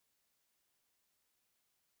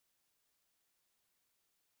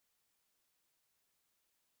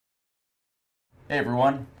Hey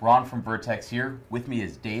everyone, Ron from Vertx here. With me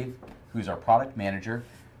is Dave, who's our product manager.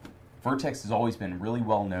 Vertx has always been really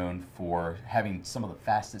well known for having some of the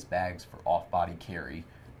fastest bags for off-body carry.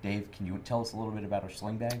 Dave, can you tell us a little bit about our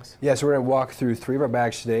sling bags? Yeah, so we're going to walk through three of our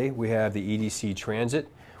bags today. We have the EDC Transit,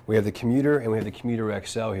 we have the Commuter, and we have the Commuter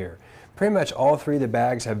XL here. Pretty much all three of the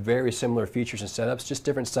bags have very similar features and setups, just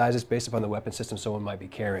different sizes based upon the weapon system someone might be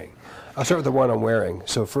carrying. I'll start with the one I'm wearing.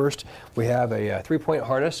 So first, we have a three-point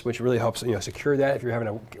harness, which really helps secure that if you're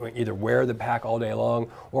having to either wear the pack all day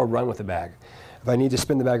long or run with the bag. If I need to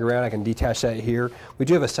spin the bag around, I can detach that here. We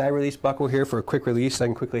do have a side release buckle here for a quick release I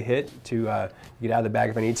can quickly hit to get out of the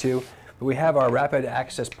bag if I need to. But we have our rapid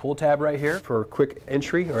access pull tab right here for quick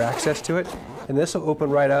entry or access to it. And this will open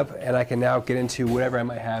right up and I can now get into whatever I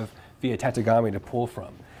might have via tactigami to pull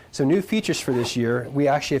from. So new features for this year, we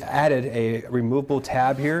actually have added a removable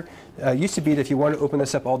tab here. It used to be that if you want to open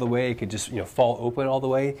this up all the way, it could just fall open all the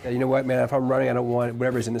way. You know what, man, if I'm running, I don't want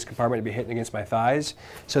whatever's in this compartment to be hitting against my thighs.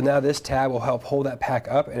 So now this tab will help hold that pack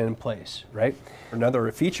up and in place, right?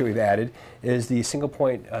 Another feature we've added is the single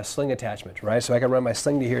point sling attachment, right? So I can run my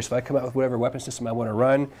sling to here, so if I come out with whatever weapon system I want to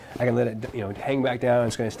run, I can let it hang back down and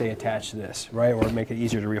it's going to stay attached to this, right? Or make it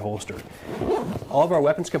easier to reholster. All of our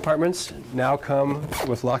weapons compartments now come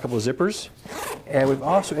with lockable zippers, and we've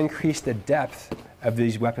also increased the depth of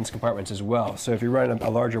these weapons compartments as well. So if you're running a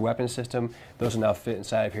larger weapon system, those will now fit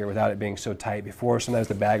inside of here without it being so tight. Before, sometimes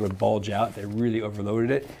the bag would bulge out. They really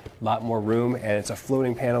overloaded it. A lot more room, and it's a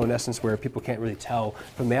floating panel in essence where people can't really tell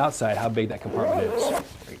from the outside how big that compartment is.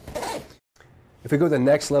 If we go the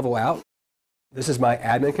next level out, this is my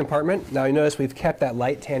admin compartment. Now you notice we've kept that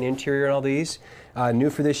light tan interior on all these.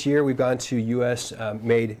 New for this year, we've gone to US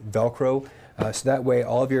made Velcro. So that way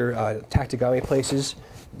all of your tactigami places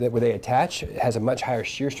where they attach, it has a much higher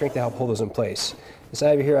shear strength to help hold those in place.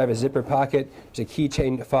 Inside of here I have a zipper pocket, there's a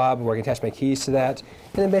keychain fob where I can attach my keys to that,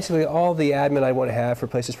 and then basically all the admin I want to have for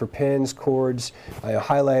places for pins, cords,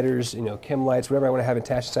 highlighters, chem lights, whatever I want to have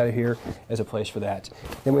attached inside of here is a place for that.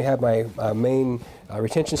 Then we have my main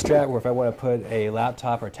retention strap where if I want to put a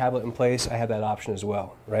laptop or a tablet in place, I have that option as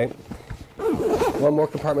well, right? One more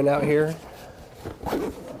compartment out here.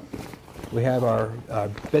 We have our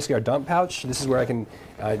basically our dump pouch. This is where I can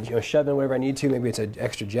shove in whatever I need to. Maybe it's an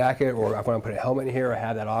extra jacket, or if I want to put a helmet in here, I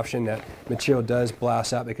have that option. That material does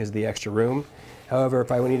blast out because of the extra room. However,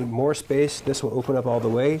 if I need more space, this will open up all the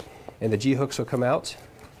way, and the G-hooks will come out.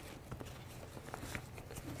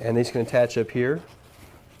 And these can attach up here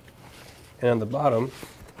and on the bottom.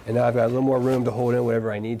 And now I've got a little more room to hold in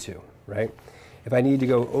whatever I need to, right? If I need to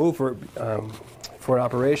go over for an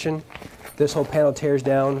operation, this whole panel tears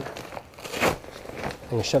down.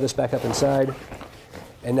 I'm going to shove this back up inside,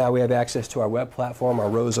 and now we have access to our web platform, our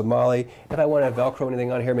rows of Molly. If I want to Velcro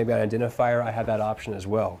anything on here, maybe an identifier, I have that option as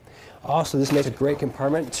well. Also, this makes a great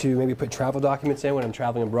compartment to maybe put travel documents in when I'm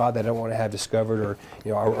traveling abroad that I don't want to have discovered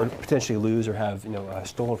or potentially lose or have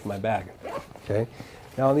stolen from my bag. Okay.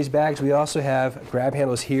 Now on these bags, we also have grab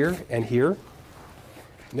handles here and here.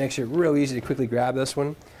 It makes it real easy to quickly grab this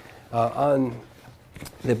one. On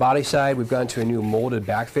the body side, we've gone to a new molded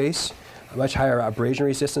back face. A much higher abrasion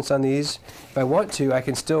resistance on these. If I want to, I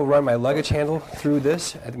can still run my luggage handle through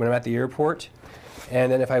this when I'm at the airport. And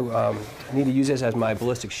then if I need to use this as my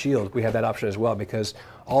ballistic shield, we have that option as well, because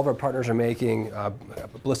all of our partners are making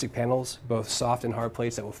ballistic panels, both soft and hard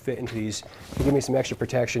plates that will fit into these to give me some extra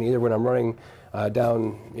protection, either when I'm running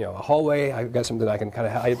down a hallway, I've got something I can kind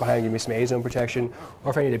of hide behind and give me some A-zone protection,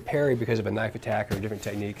 or if I need to parry because of a knife attack or a different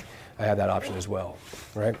technique, I have that option as well,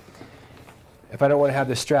 right? If I don't want to have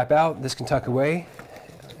this strap out, this can tuck away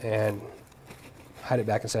and hide it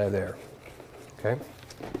back inside of there. Okay.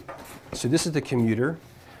 So this is the Commuter.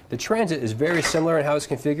 The Transit is very similar in how it's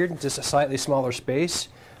configured, just a slightly smaller space,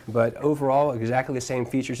 but overall exactly the same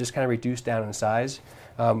features, just kind of reduced down in size,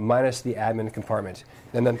 minus the admin compartment.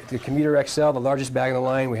 Then the Commuter XL, the largest bag in the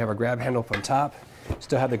line, we have our grab handle up on top.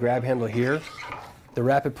 Still have the grab handle here. The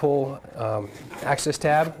rapid pull access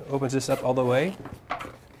tab opens this up all the way.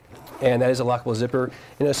 And that is a lockable zipper.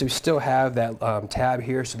 So we still have that tab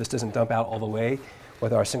here, so this doesn't dump out all the way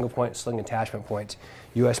with our single point sling attachment point.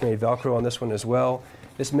 US made Velcro on this one as well.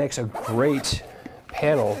 This makes a great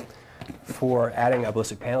panel for adding a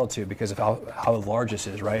ballistic panel to because of how large this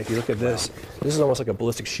is, right? If you look at this, this is almost like a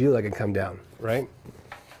ballistic shield that can come down, right?